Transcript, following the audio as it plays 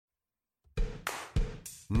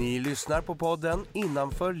Ni lyssnar på podden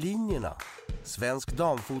Innanför linjerna. Svensk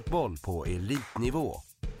damfotboll på elitnivå.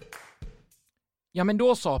 Ja, men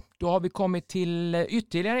då så. Då har vi kommit till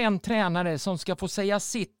ytterligare en tränare som ska få säga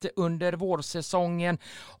sitt under vårsäsongen.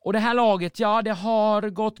 Och det här laget, ja, det har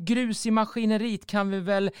gått grus i maskineriet kan vi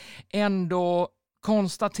väl ändå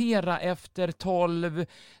konstatera. Efter 12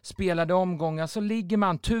 spelade omgångar så ligger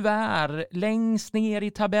man tyvärr längst ner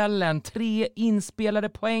i tabellen. 3 inspelade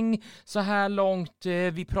poäng så här långt.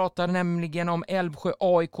 Vi pratar nämligen om ÄLVSJÖ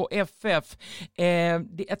AIK FF.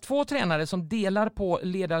 Det är 2 tränare som delar på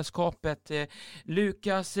ledarskapet.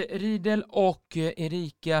 Lukas Riedel och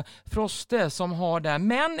Erika Froste som har det.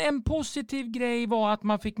 Men en positiv grej var att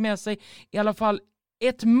man fick med sig i alla fall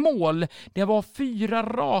ett mål. Det var 4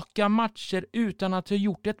 raka matcher utan att ha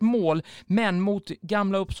gjort ett mål. Men mot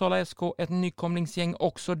gamla Uppsala SK, ett nykomlingsgäng,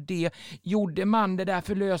 också det gjorde man det där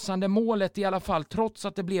förlösande målet i alla fall. Trots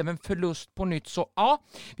att det blev en förlust på nytt. Så ja,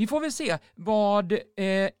 vi får väl se vad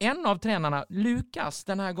en av tränarna, Lukas,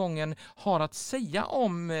 den här gången har att säga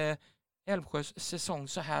om ÄLVSJÖs säsong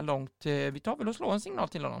så här långt. Vi tar väl och slår en signal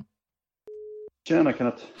till honom. Tjena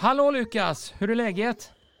Kenneth. Hallå Lukas, hur är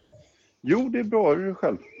läget? Jo, det är bra. Hur är det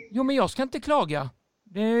själv? Jo, men jag ska inte klaga.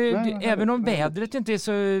 Även om vädret inte är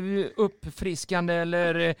så uppfriskande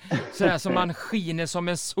eller sådär som man skiner som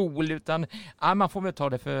en sol, utan man får väl ta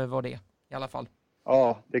det för vad det är i alla fall.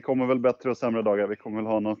 Ja, det kommer väl bättre och sämre dagar. Vi kommer väl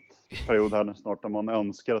ha något period här snart där man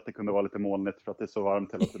önskar att det kunde vara lite molnigt för att det är så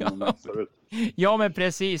varmt hela tiden. Ja, men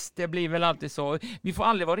precis. Det blir väl alltid så. Vi får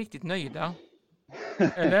aldrig vara riktigt nöjda.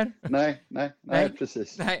 Eller? nej,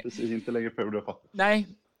 precis. Nej. Precis, inte längre perioder på. Nej.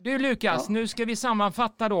 Du Lukas, Nu ska vi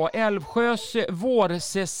sammanfatta då ÄLVSJÖs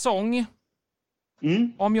vårsäsong.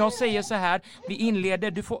 Om jag säger så här, vi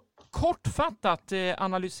inleder, du får kortfattat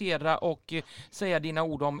analysera och säga dina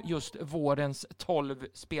ord om just vårens 12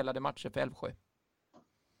 spelade matcher för ÄLVSJÖ.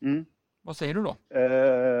 Vad säger du då?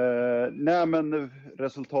 Nej, men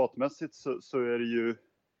resultatmässigt så är det ju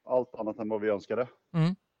allt annat än vad vi önskade.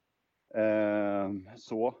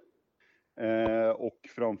 Och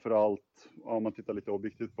framförallt, om man tittar lite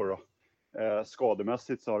objektivt på det då,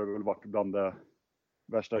 skademässigt så har det väl varit bland det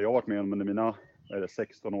värsta jag varit med om under mina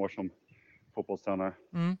 16 år som fotbollstränare.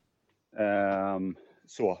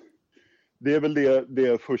 Så det är väl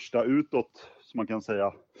det första utåt som man kan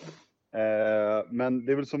säga. Men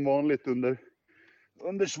det är väl som vanligt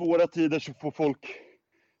under svåra tider så får folk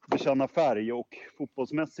bekänna färg, och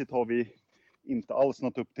fotbollsmässigt har vi inte alls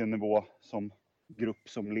nått upp till en nivå som grupp,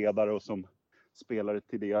 som ledare och som spelare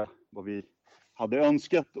till det vad vi hade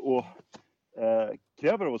önskat och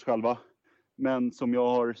kräver av oss själva. Men som jag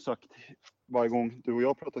har sagt varje gång du och jag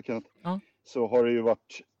har pratat, Kenneth, så har det ju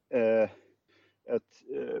varit ett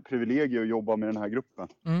privilegium att jobba med den här gruppen.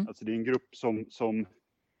 Alltså det är en grupp som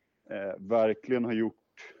verkligen har gjort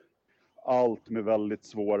allt med väldigt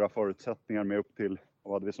svåra förutsättningar, med upp till,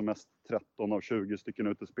 vad hade vi som mest, 13 av 20 stycken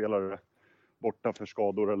utespelare borta för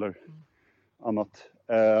skador eller annat.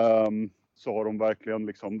 Så har de verkligen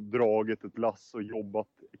liksom dragit ett lass och jobbat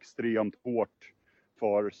extremt hårt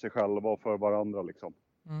för sig själva och för varandra liksom.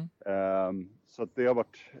 Så att det har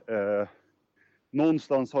varit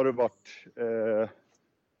någonstans har det varit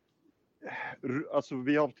alltså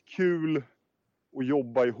vi har haft kul att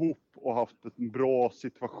jobba ihop och haft en bra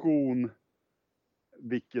situation,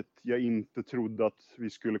 vilket jag inte trodde att vi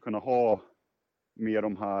skulle kunna ha med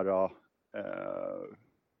de här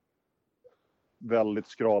väldigt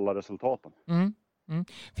skrala resultaten.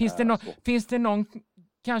 Finns det någon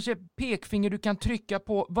kanske pekfinger du kan trycka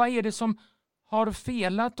på? Vad är det som har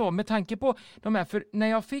felat då, med tanke på de här? För när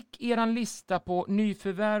jag fick eran lista på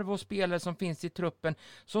nyförvärv och spelare som finns i truppen,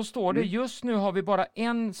 så står det just nu har vi bara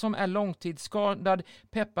en som är långtidsskadad.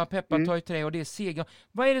 Peppa tar i trä, och det är Seger.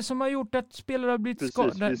 Vad är det som har gjort att spelare har blivit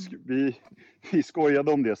skadade? Vi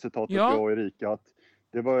skojade om det citatet, jag och Erika, att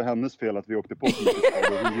det var hennes fel att vi åkte på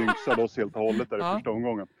skador. Hon jinxade oss helt och hållet där i första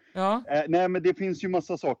omgången. Nej, men det finns ju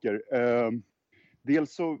massa saker.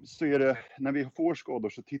 Dels så är det, när vi får skador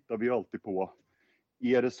så tittar vi alltid på,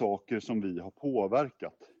 är det saker som vi har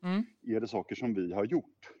påverkat? Är det saker som vi har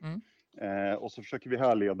gjort? Och så försöker vi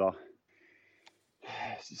härleda,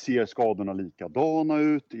 ser skadorna likadana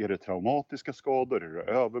ut? Är det traumatiska skador? Är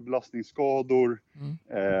det överbelastningsskador?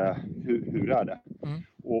 Hur är det?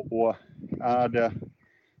 Och är det,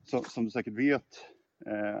 som du säkert vet,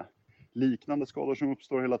 liknande skador som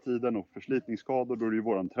uppstår hela tiden och förslitningsskador, då är det ju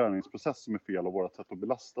vår träningsprocess som är fel och vårt sätt att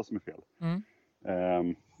belasta som är fel.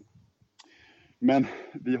 Men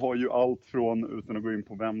vi har ju allt från, utan att gå in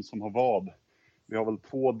på vem som har vad, vi har väl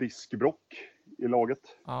 2 diskbrock i laget.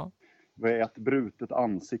 Vi har ett brutet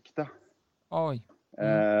ansikte. Oj.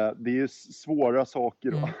 Det är svåra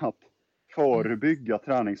saker att förebygga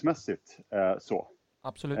träningsmässigt.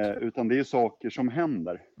 Absolut. Utan det är saker som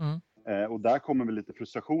händer. Och där kommer väl lite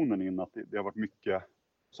frustrationen in, att det har varit mycket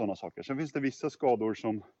sådana saker. Sen finns det vissa skador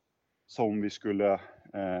som vi skulle,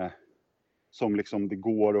 som liksom det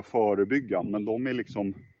går att förebygga, men de är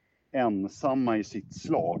liksom ensamma i sitt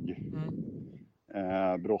slag.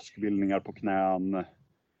 Broskbildningar på knän,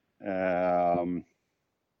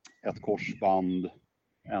 ett korsband,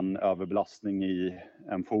 en överbelastning i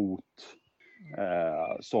en fot,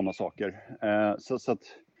 sådana saker. Så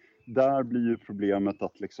att där blir ju problemet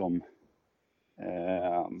att liksom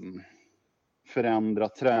förändra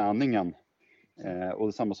träningen. Och det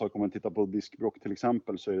är samma sak om man tittar på diskbråck till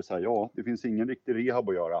exempel, så är det så här, ja, det finns ingen riktig rehab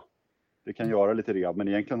att göra. Det kan göra lite rehab, men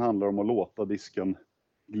egentligen handlar det om att låta disken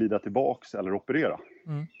glida tillbaks eller operera.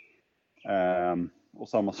 Och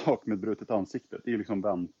samma sak med brutet ansikte. Det är liksom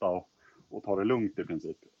vänta och ta det lugnt i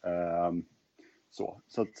princip. Så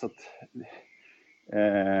att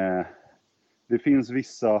det finns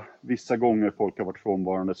vissa gånger folk har varit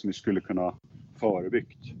frånvarande som vi skulle kunna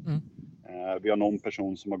förebyggt. Vi har någon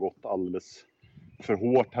person som har gått alldeles för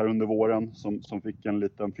hårt här under våren, som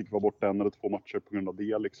fick vara borta 1 eller 2 matcher på grund av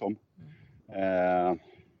det liksom.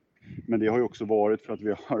 Men det har ju också varit för att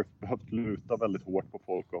vi har behövt luta väldigt hårt på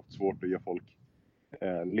folk och haft svårt att ge folk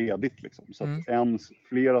ledigt liksom. Så att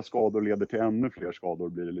flera skador leder till ännu fler skador,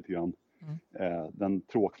 blir det lite grann den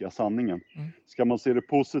tråkiga sanningen. Ska man se det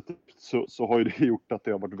positivt så har ju det gjort att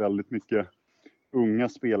det har varit väldigt mycket unga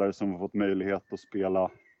spelare som har fått möjlighet att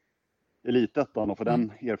spela elitettan och få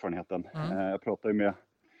den erfarenheten. Jag pratade ju med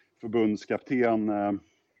förbundskapten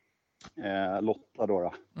Lotta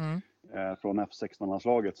då, från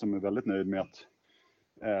F16-landslaget, som är väldigt nöjd med att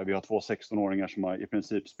vi har 2 16-åringar som har i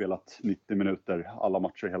princip spelat 90 minuter alla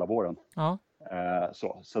matcher hela våren.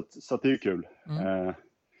 Så att det är kul.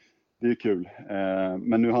 Det är kul.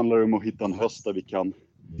 Men nu handlar det om att hitta en höst där vi kan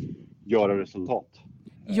göra resultat.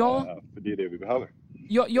 För det är det vi behöver.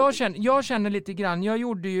 Jag känner lite grann.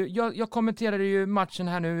 Jag kommenterade ju matchen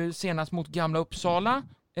här nu senast mot Gamla Uppsala.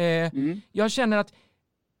 Jag känner att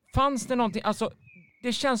fanns det någonting, alltså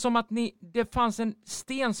det känns som att det fanns en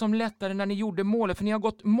sten som lättade när ni gjorde målet, för ni har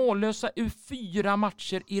gått mållösa ur 4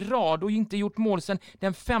 matcher i rad och inte gjort mål sedan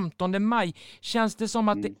den 15 maj. Känns det som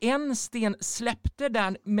att en sten släppte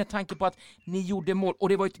där med tanke på att ni gjorde mål, och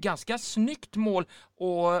det var ett ganska snyggt mål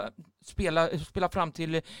att spela fram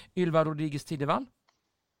till Ylva Rodriguez Tidevall?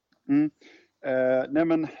 Nej,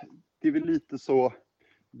 men det är väl lite så,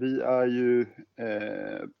 vi är ju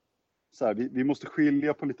så här, vi måste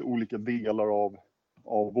skilja på lite olika delar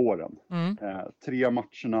av våren. 3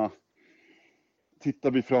 matcherna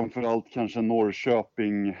tittar vi framförallt kanske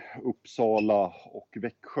Norrköping, Uppsala och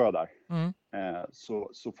Växjö där.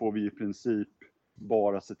 Så får vi i princip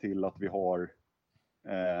bara se till att vi har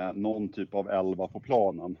någon typ av 11 på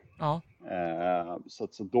planen.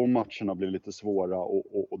 Så de matcherna blir lite svåra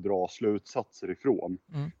att dra slutsatser ifrån.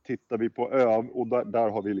 Tittar vi på och där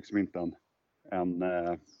har vi liksom inte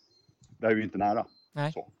där är vi inte nära.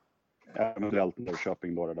 Så. Eventuellt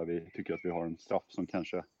Norrköping då, där vi tycker att vi har en straff som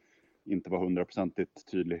kanske inte var 100%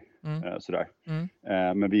 tydlig. Sådär.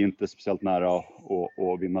 Men vi är inte speciellt nära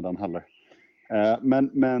att vinna den heller.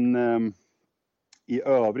 Men i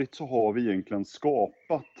övrigt så har vi egentligen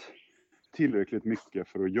skapat tillräckligt mycket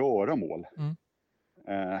för att göra mål.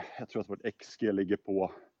 Jag tror att vårt XG ligger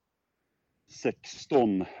på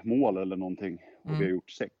 16 mål eller någonting. Och vi har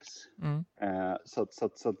gjort 6.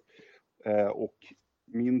 Och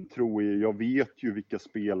min tro är, jag vet ju vilka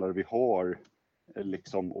spelare vi har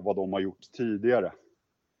liksom, och vad de har gjort tidigare.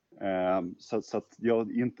 Så att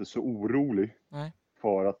jag är inte så orolig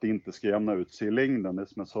för att det inte ska jämna ut sig i längden. Det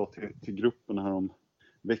som jag sa till gruppen här om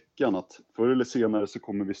veckan, att förr eller senare så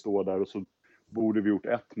kommer vi stå där och så borde vi gjort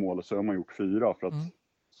 1 mål och så har man gjort 4 för att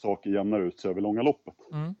saker jämnar ut sig över långa loppet.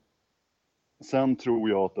 Sen tror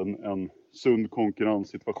jag att en sund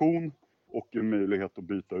konkurrenssituation och en möjlighet att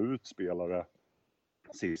byta ut spelare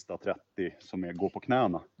sista 30 som går på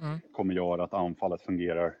knäna kommer göra att anfallet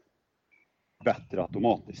fungerar bättre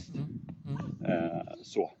automatiskt.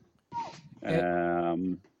 Så.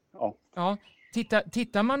 Ja.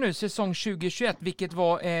 Tittar man nu säsong 2021, vilket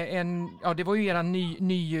var det var ju era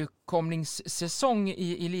nykomlingssäsong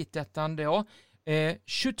i Elitettan då.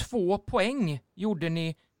 22 poäng gjorde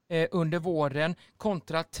ni under våren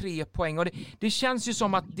kontra 3 poäng. Och det känns ju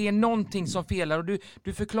som att det är någonting som felar, och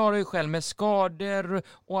du förklarar ju själv med skador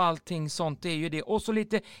och allting sånt, det är ju det. Och så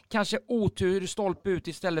lite kanske otur, stolpe ut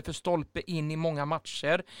istället för stolpe in i många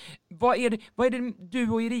matcher. Vad är det du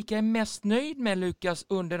och Erika är mest nöjd med, Lukas,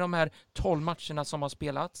 under de här 12 matcherna som har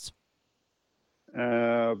spelats?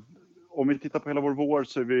 Om vi tittar på hela vår vår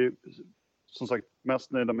så är vi som sagt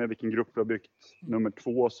mest nöjda med vilken grupp vi har byggt. Nummer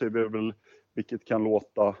 2 så är vi väl, vilket kan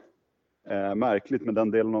låta märkligt, men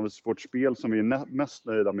den delen av vårt spel som vi är mest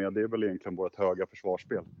nöjda med, det är väl egentligen vårt höga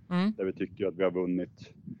försvarsspel. Där vi tycker att vi har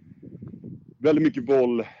vunnit väldigt mycket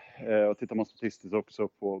boll. Och tittar man statistiskt också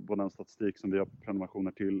på den statistik som vi har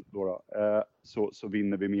prenumerationer till då, så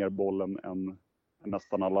vinner vi mer bollen än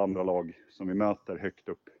nästan alla andra lag som vi möter högt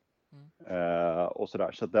upp. Och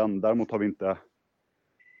sådär. Så däremot har vi inte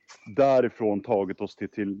därifrån tagit oss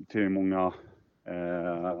till många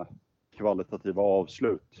kvalitativa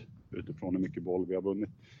avslut utifrån hur mycket boll vi har vunnit.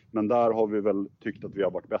 Men där har vi väl tyckt att vi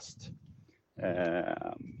har varit bäst.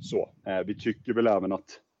 Vi tycker väl även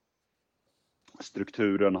att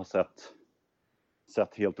strukturen har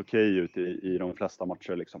sett helt okej ut i de flesta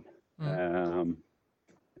matcher liksom.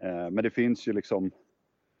 Men det finns ju liksom,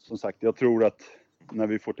 som sagt, jag tror att när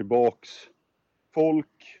vi får tillbaks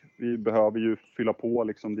folk, vi behöver ju fylla på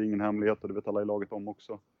liksom, det är ingen hemlighet och det vet alla i laget om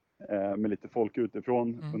också, med lite folk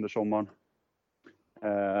utifrån under sommaren.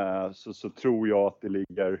 Så tror jag att det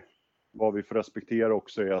ligger, vad vi får respektera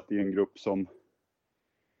också är att det är en grupp som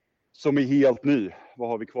är helt ny. Vad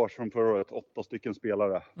har vi kvar från förra året? 8 stycken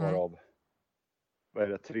spelare, varav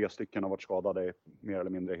 3 stycken har varit skadade mer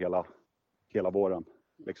eller mindre hela våren.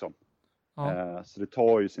 Liksom. Så det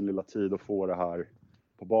tar ju sin lilla tid att få det här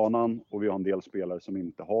på banan. Och vi har en del spelare som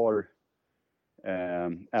inte har,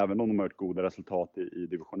 även om de har gjort goda resultat i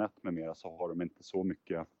division 1 med mera, så har de inte så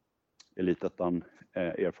mycket elitettan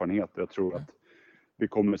erfarenhet. Jag tror att vi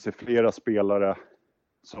kommer se flera spelare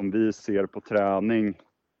som vi ser på träning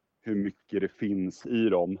hur mycket det finns i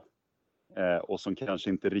dem och som kanske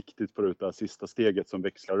inte riktigt får ut det här sista steget som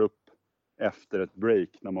växlar upp efter ett break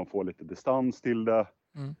när man får lite distans till det,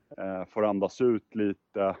 får andas ut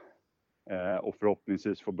lite och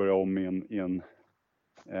förhoppningsvis får börja om i en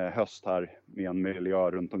höst här med en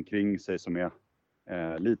miljö runt omkring sig som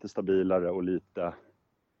är lite stabilare och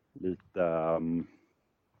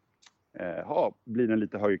blir en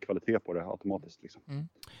lite högre kvalitet på det automatiskt liksom.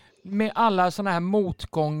 Med alla sådana här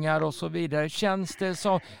motgångar och så vidare, känns det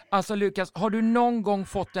så, alltså Lukas, har du någon gång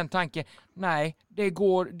fått en tanke, nej, det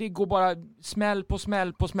går bara smäll på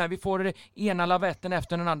smäll på smäll, vi får det ena lavetten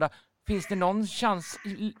efter den andra, finns det någon chans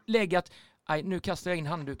läge att, nej, nu kastar jag in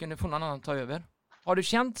handduken, nu får någon annan ta över? Har du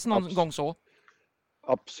känt någon gång så?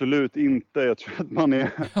 Absolut inte, jag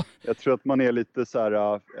tror att man är lite så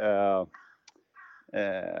här,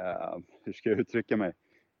 hur ska jag uttrycka mig?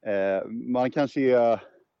 Man kanske är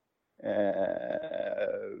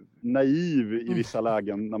naiv i vissa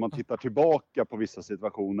lägen när man tittar tillbaka på vissa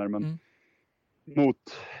situationer. Men mot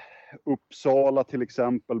Uppsala till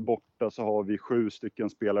exempel borta så har vi 7 stycken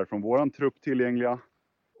spelare från våran trupp tillgängliga.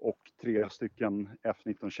 Och 3 stycken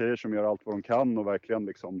F19-tjejer som gör allt vad de kan och verkligen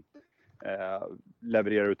liksom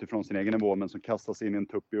levererar utifrån sin egen nivå, men som kastas in i en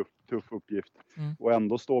tuff uppgift. Och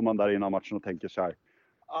ändå står man där innan matchen och tänker så här,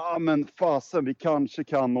 men fasen, vi kanske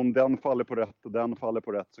kan, om den faller på rätt och den faller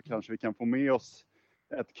på rätt, så kanske vi kan få med oss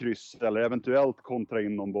ett kryss eller eventuellt kontra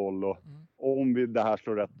in någon boll och om det här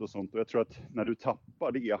slår rätt och sånt. Och jag tror att när du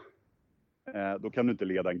tappar det, då kan du inte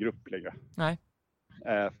leda en grupp längre. Nej.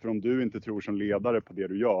 För om du inte tror som ledare på det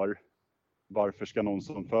du gör, varför ska någon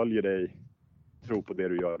som följer dig tro på det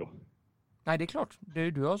du gör då? Nej, det är klart.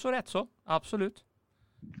 Du har så rätt så. Absolut.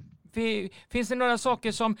 Finns det några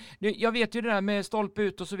saker som, jag vet ju det där med stolpe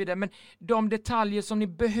ut och så vidare, men de detaljer som ni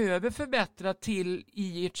behöver förbättra till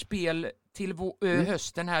i ert spel till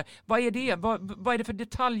hösten här, vad är det? Vad är det för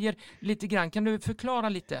detaljer lite grann? Kan du förklara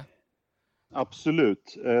lite?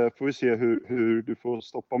 Absolut. Får vi se hur du får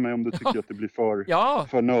stoppa mig om du tycker att det blir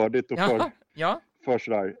för nördigt och för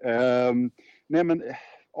sådär. Nej, men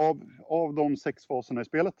av de 6 faserna i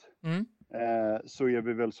spelet så är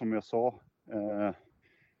vi väl, som jag sa,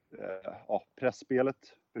 pressspelet,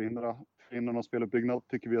 förhindra speluppbyggnad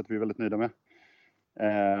tycker vi att vi är väldigt nöjda med.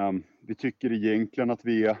 Vi tycker egentligen att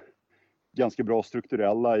vi är ganska bra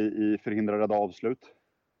strukturella i förhindrade avslut.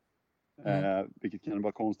 Vilket kan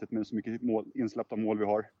vara konstigt med så mycket insläppta mål vi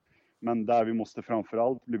har. Men där vi måste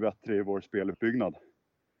framförallt bli bättre i vår speluppbyggnad.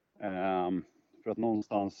 För att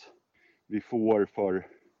någonstans vi får för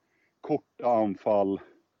korta anfall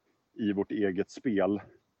i vårt eget spel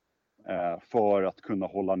för att kunna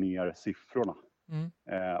hålla ner siffrorna.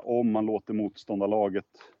 Om man låter motståndarlaget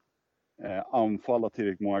anfalla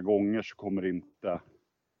tillräckligt många gånger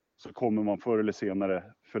så kommer man förr eller senare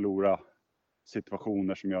förlora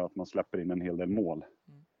situationer som gör att man släpper in en hel del mål.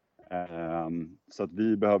 Så att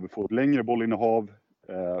vi behöver få ett längre bollinnehav,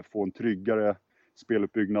 få en tryggare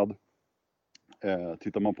speluppbyggnad.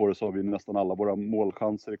 Tittar man på det så har vi nästan alla våra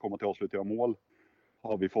målchanser att komma till avslut och mål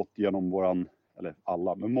har vi fått genom eller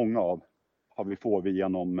alla, men många av får vi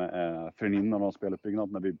genom förninnan av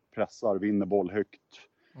speluppbyggnad när vi pressar, vinner boll högt,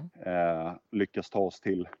 lyckas ta oss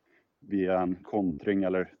till via en kontring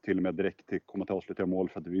eller till och med direkt till komma till avslut mål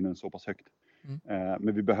för att vi vinner så pass högt.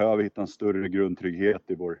 Men vi behöver hitta en större grundtrygghet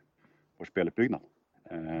i vår speluppbyggnad.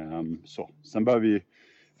 Så. Sen behöver vi,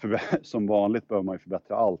 som vanligt behöver man ju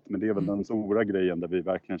förbättra allt, men det är väl den stora grejen där vi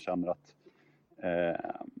verkligen känner att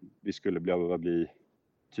vi skulle behöva bli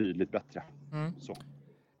tydligt bättre. Så.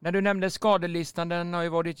 När du nämnde skadelistan, den har ju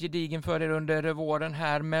varit gedigen för er under våren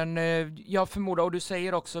här, men jag förmodar, och du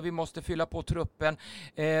säger också att vi måste fylla på truppen.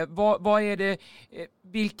 Vad är det,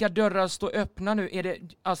 vilka dörrar står öppna nu?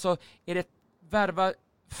 Är det värva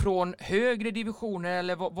från högre divisioner,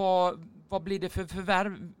 eller vad blir det för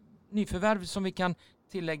nyförvärv som vi kan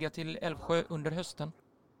tillägga till Älvsjö under hösten?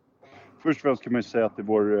 Först och främst kan man ju säga att det är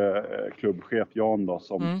vår klubbchef Jan då,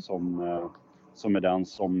 som är den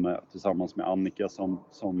som tillsammans med Annika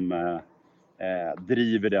som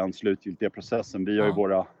driver den slutgiltiga processen. Vi har ju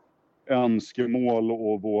våra önskemål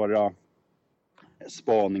och våra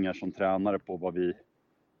spaningar som tränare på vad vi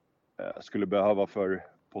skulle behöva för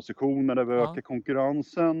positioner där vi ökar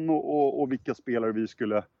konkurrensen och vilka spelare vi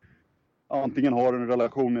skulle antingen ha en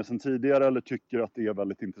relation med sedan tidigare eller tycker att det är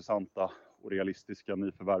väldigt intressanta och realistiska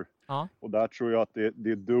nyförvärv. Och där tror jag att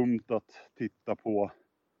det är dumt att titta på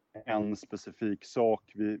en specifik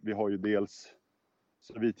sak. Vi har ju dels,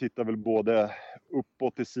 så vi tittar väl både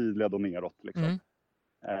uppåt i sidled och neråt liksom.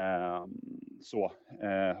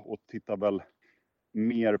 Och tittar väl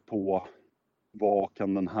mer på vad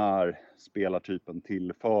kan den här spelartypen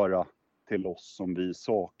tillföra till oss som vi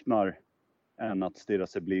saknar, än att stirra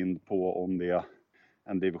sig blind på om det är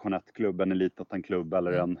en division 1-klubb, en elitettan-klubb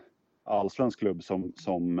eller en allsvensk klubb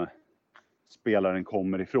som spelaren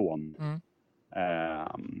kommer ifrån.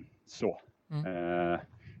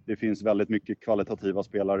 Det finns väldigt mycket kvalitativa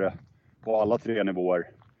spelare på alla 3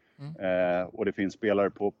 nivåer. Och det finns spelare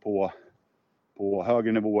på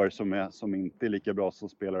högre nivåer som inte är lika bra som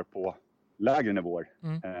spelare på lägre nivåer.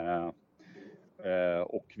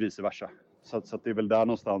 Och vice versa. Så att det är väl där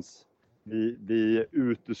någonstans vi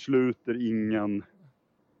utesluter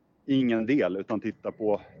ingen del, utan tittar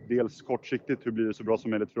på dels kortsiktigt hur blir det så bra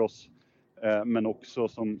som möjligt för oss, men också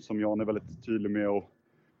som Jan är väldigt tydlig med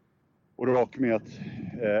och rak med att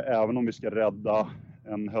även om vi ska rädda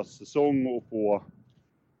en höstsäsong och få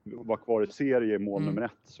vara kvar i serie i mål nummer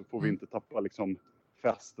 1, så får vi inte tappa liksom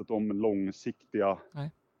fästet om långsiktiga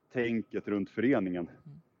tänket runt föreningen.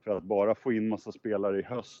 För att bara få in massa spelare i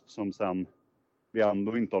höst som sen vi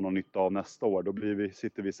ändå inte har någon nytta av nästa år, då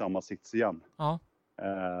sitter vi i samma sits igen.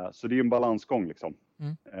 Så det är en balansgång liksom.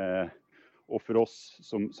 Och för oss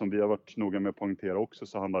som vi har varit noga med att poängtera också,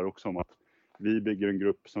 så handlar det också om att vi bygger en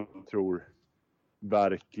grupp som tror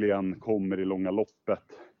verkligen kommer i långa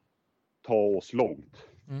loppet ta oss långt.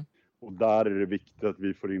 Och där är det viktigt att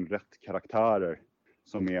vi får in rätt karaktärer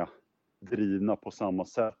som är drivna på samma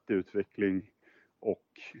sätt i utveckling och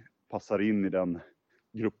passar in i den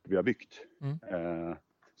grupp vi har byggt.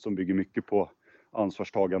 Som bygger mycket på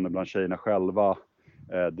ansvarstagande bland tjejerna själva,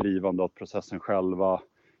 drivande av processen själva,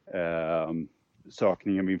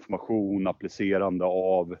 sökningen med information, applicerande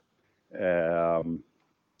av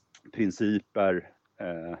principer.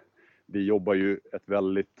 Vi jobbar ju ett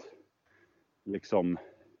väldigt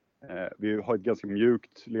vi har ett ganska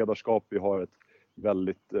mjukt ledarskap, vi har ett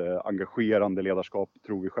väldigt engagerande ledarskap,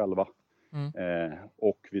 tror vi själva.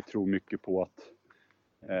 Och vi tror mycket på att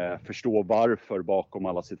förstå varför bakom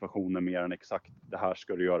alla situationer, mer än exakt det här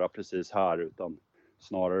ska du göra precis här, utan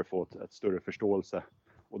snarare få ett större förståelse.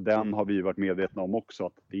 Och den har vi varit medvetna om också,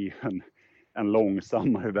 att det är en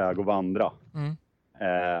långsammare väg att vandra.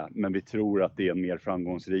 Men vi tror att det är en mer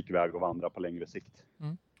framgångsrik väg att vandra på längre sikt.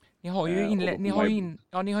 Ni har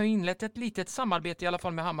ju inlett ett litet samarbete i alla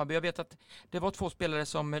fall med Hammarby. Jag vet att det var 2 spelare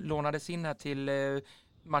som lånades in här till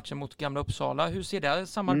matchen mot Gamla Uppsala. Hur ser det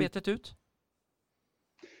samarbetet ut?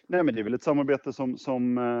 Nej, men det är väl ett samarbete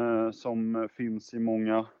som finns i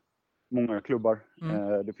många klubbar.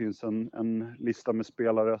 Det finns en lista med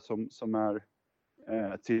spelare som är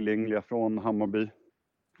tillgängliga från Hammarby.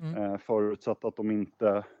 Förutsatt att de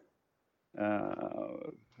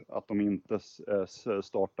inte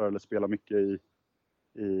startar eller spelar mycket i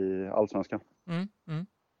allsvenskan.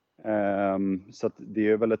 Så att det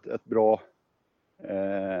är väl ett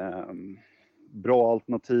bra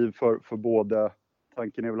alternativ för både.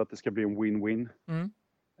 Tanken är väl att det ska bli en win-win.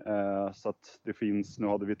 Så att det finns, nu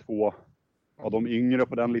hade vi 2 av de yngre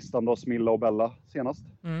på den listan då, Smilla och Bella senast.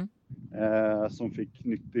 Som fick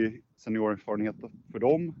nyttig seniorerfarenhet för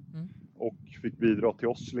dem och fick bidra till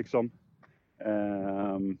oss liksom.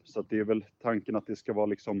 Så att det är väl tanken att det ska vara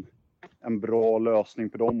liksom en bra lösning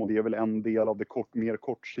för dem, och det är väl en del av det mer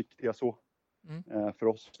kortsiktiga så. För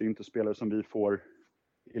oss. Det är inte spelare som vi får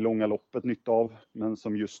i långa loppet nytta av, men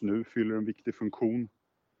som just nu fyller en viktig funktion.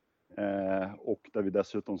 Och där vi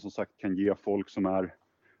dessutom som sagt kan ge folk som är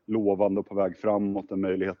lovande och på väg framåt en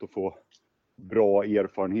möjlighet att få bra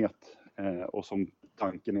erfarenhet. Och som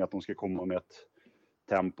tanken är att de ska komma med ett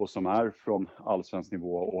tempo som är från allsvensk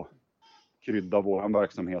nivå och krydda vår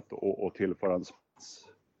verksamhet och tillföra en spets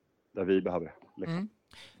där vi behöver. Liksom.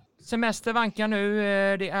 Semester vankar nu,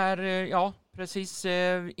 det är precis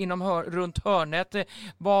runt hörnet.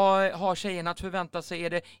 Vad har tjejerna att förvänta sig? Är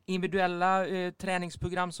det individuella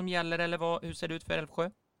träningsprogram som gäller, eller hur ser det ut för Älvsjö?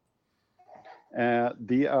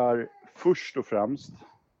 Det är först och främst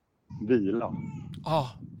vila.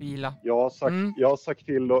 Vila. Jag har sagt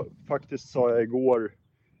till, och faktiskt sa jag igår,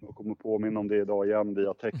 jag kommer påminna om det idag igen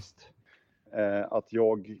via text, att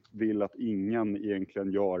jag vill att ingen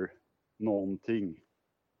egentligen gör någonting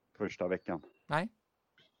första veckan. Nej.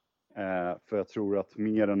 För jag tror att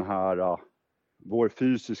mer den här, vår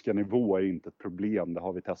fysiska nivå är inte ett problem. Det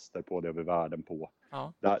har vi tester på, det har vi värden på.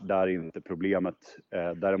 Ja. Där är inte problemet.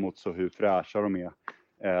 Däremot så hur fräscha de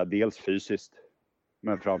är. Dels fysiskt,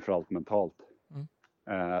 men framförallt mentalt.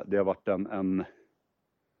 Det har varit en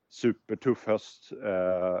supertuff höst,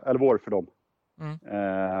 eller vår för dem.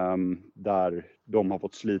 Där de har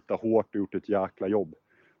fått slita hårt och gjort ett jäkla jobb.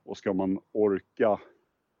 Och ska man orka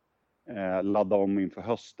ladda om inför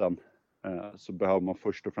hösten, så behöver man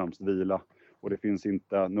först och främst vila. Och det finns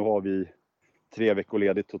inte, nu har vi 3 veckor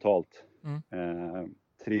ledigt totalt.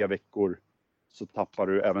 3 veckor så tappar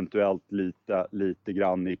du eventuellt lite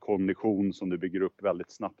grann i kondition som du bygger upp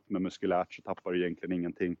väldigt snabbt, med muskulärt så tappar du egentligen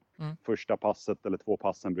ingenting. Första passet eller 2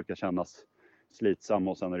 passen brukar kännas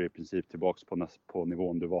slitsamma, och sen är det i princip tillbaks på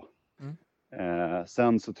nivån du var.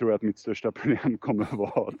 Sen så tror jag att mitt största problem kommer att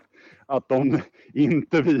vara att de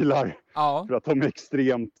inte vilar. För att de är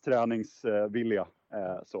extremt träningsvilliga.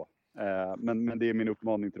 Men det är min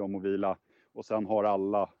uppmaning till dem att vila. Och sen har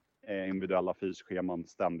alla individuella fysscheman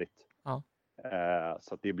ständigt.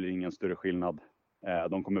 Så att det blir ingen större skillnad.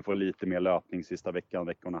 De kommer få lite mer löpning sista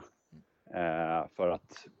veckorna. För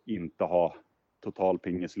att inte ha total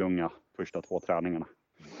pingislunga första 2 träningarna.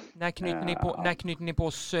 När knyter ni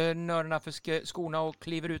på snörena för skorna och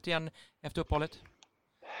kliver ut igen efter uppehållet?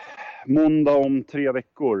 Måndag om 3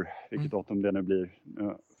 veckor, vilket datum det nu blir.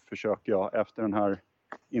 Försöker jag efter den här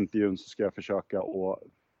intervjun, så ska jag försöka och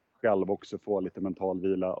själv också få lite mental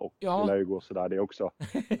vila, och det lär ju gå sådär det också.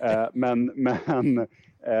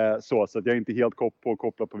 Så att jag är inte helt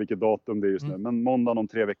kopplad på vilket datum det är just nu. Men måndag om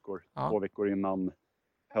 3 veckor, 2 veckor innan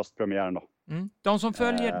höstpremiären då.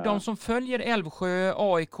 De som följer Älvsjö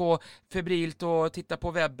AIK febrilt och tittar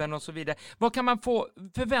på webben och så vidare. Vad kan man få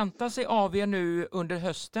förvänta sig av er nu under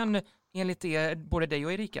hösten, enligt både dig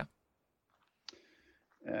och Erika?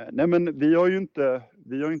 Nej, men vi har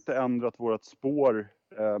ju inte ändrat vårt spår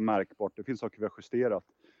märkbart. Det finns saker vi har justerat.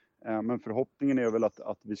 Men förhoppningen är väl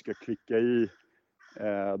att vi ska klicka i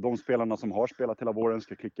de spelarna som har spelat hela våren,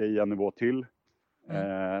 ska klicka i en nivå till.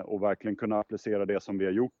 Och verkligen kunna applicera det som vi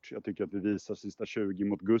har gjort. Jag tycker att vi visar sista 20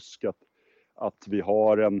 mot Gusk att vi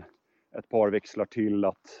har ett par växlar till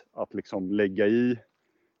att liksom lägga i.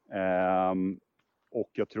 Och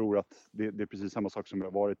jag tror att det är precis samma sak som det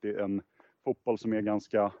har varit. Det är en fotboll som är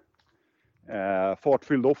ganska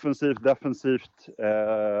fartfylld offensivt, defensivt.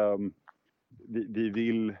 Vi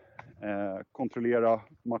vill kontrollera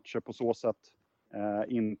matcher på så sätt.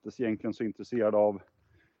 Inte egentligen så intresserad av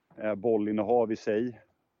bollinnehav i sig.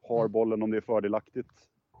 Har bollen om det är fördelaktigt.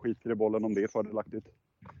 Skiter i bollen om det är fördelaktigt.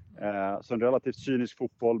 Så en relativt cynisk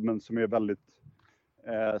fotboll, men som är väldigt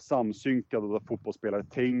samsynkad, och där fotbollsspelare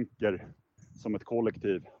tänker som ett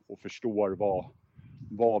kollektiv och förstår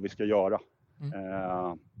vad vi ska göra.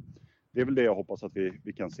 Det är väl det jag hoppas att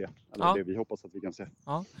vi kan se. Eller det vi hoppas att vi kan se.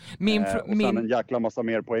 Ja. Och sen en jäkla massa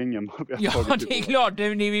mer poängen. Ja, det är klart.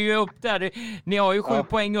 Ni är ju upp där. Ni har ju 7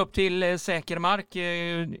 poäng upp till säker mark.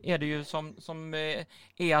 Är det ju som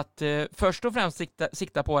är att först och främst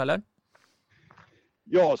sikta på, eller?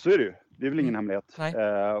 Ja, så är det ju. Det är väl ingen hemlighet.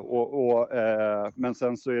 Men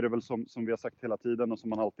sen så är det väl som vi har sagt hela tiden, och som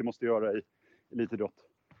man alltid måste göra i elitidrott.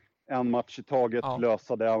 En match i taget,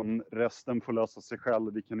 lösa den. Resten får lösa sig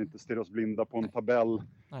själv. Vi kan inte stirra oss blinda på en tabell.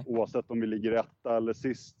 Oavsett om vi ligger 1 eller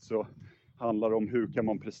sist, så handlar det om hur kan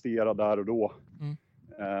man prestera där och då.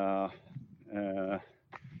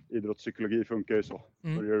 Idrottspsykologi funkar ju så.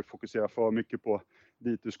 Börjar du fokusera för mycket på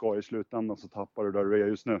dit du ska i slutändan, så tappar du där du är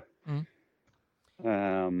just nu.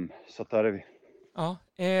 Så där är vi. Ja.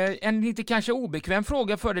 En lite kanske obekväm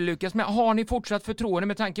fråga för dig, Lukas, men har ni fortsatt förtroende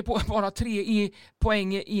med tanke på bara 3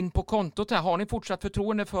 poäng in på kontot här? Har ni fortsatt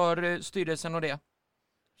förtroende för styrelsen och det?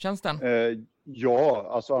 Känns den? Ja,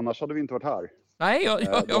 alltså annars hade vi inte varit här. Nej, jag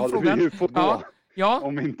hade frågar. vi ju fått gå Ja.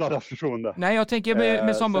 om vi inte hade haft förtroende. Nej, jag tänker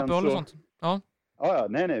med sommaruppehåll och sånt. Ja. Ja,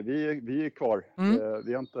 nej, vi är kvar.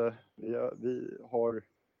 Vi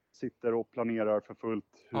sitter och planerar för fullt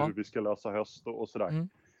hur vi ska lösa höst och sådär.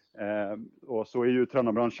 Och så är ju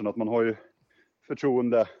tränarbranschen att man har ju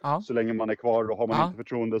förtroende så länge man är kvar, och har man inte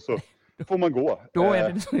förtroende så får man gå. Då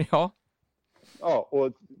är det så, Ja,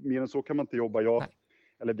 och mer än så kan man inte jobba.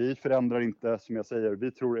 Vi förändrar inte, som jag säger,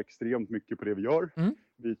 vi tror extremt mycket på det vi gör.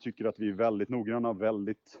 Vi tycker att vi är väldigt noggranna,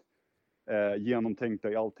 väldigt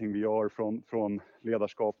genomtänkta i allting vi gör, från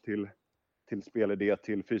ledarskap till spelidé,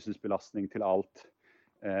 till fysisk belastning, till allt.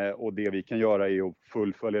 Och det vi kan göra är att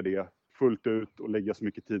fullfölja det fullt ut och lägga så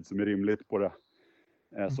mycket tid som är rimligt på det,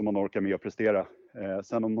 som man orkar med att prestera.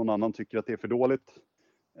 Sen om någon annan tycker att det är för dåligt,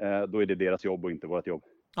 då är det deras jobb och inte vårt jobb.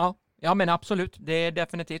 Ja, men absolut, det är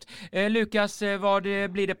definitivt. Lukas, vad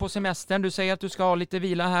blir det på semestern? Du säger att du ska ha lite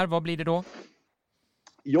vila här, vad blir det då?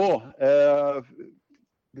 Ja,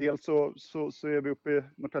 dels så är vi uppe i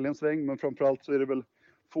Norrtälje sväng, men framförallt så är det väl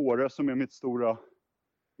Fårö som är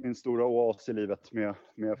min stora oas i livet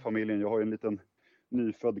med familjen. Jag har ju en liten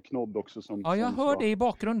nyfödd knodd också som jag hör det i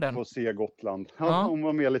bakgrunden. Får se Gotland. Hon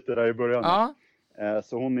var med lite där i början.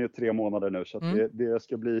 Så hon är 3 månader nu, så att det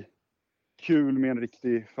ska bli kul med en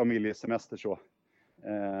riktig familjesemester så.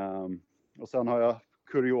 Och sen har jag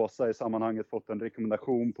kuriosa i sammanhanget fått en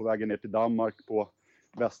rekommendation på vägen ner till Danmark på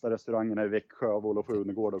bästa restaurangerna i Växjö av Olof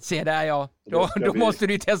Runegård. Se där då måste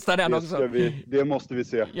du testa den också. Det måste vi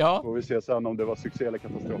se. Får vi se sen om det var succé eller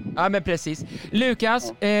katastrof. Ja, men precis.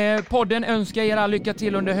 Lukas, podden önskar er all lycka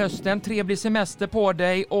till under hösten. Trevlig semester på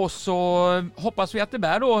dig, och så hoppas vi att det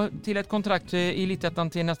bär då till ett kontrakt i Elitettan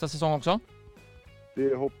till nästa säsong också.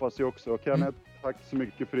 Det hoppas jag också. Kenneth, tack så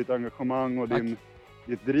mycket för ditt engagemang och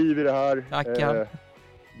ditt driv i det här. Tackar.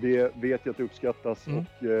 Det vet jag att det uppskattas, och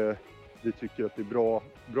vi tycker att det är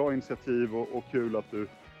bra initiativ och kul att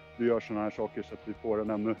du gör sådana här saker, så att vi får en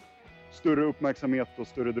ännu större uppmärksamhet och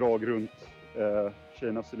större drag runt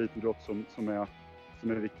tjejernas elitidrott som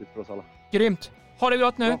är viktigt för oss alla. Grymt. Ha det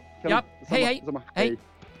gott nu. Ja, hej. Hej.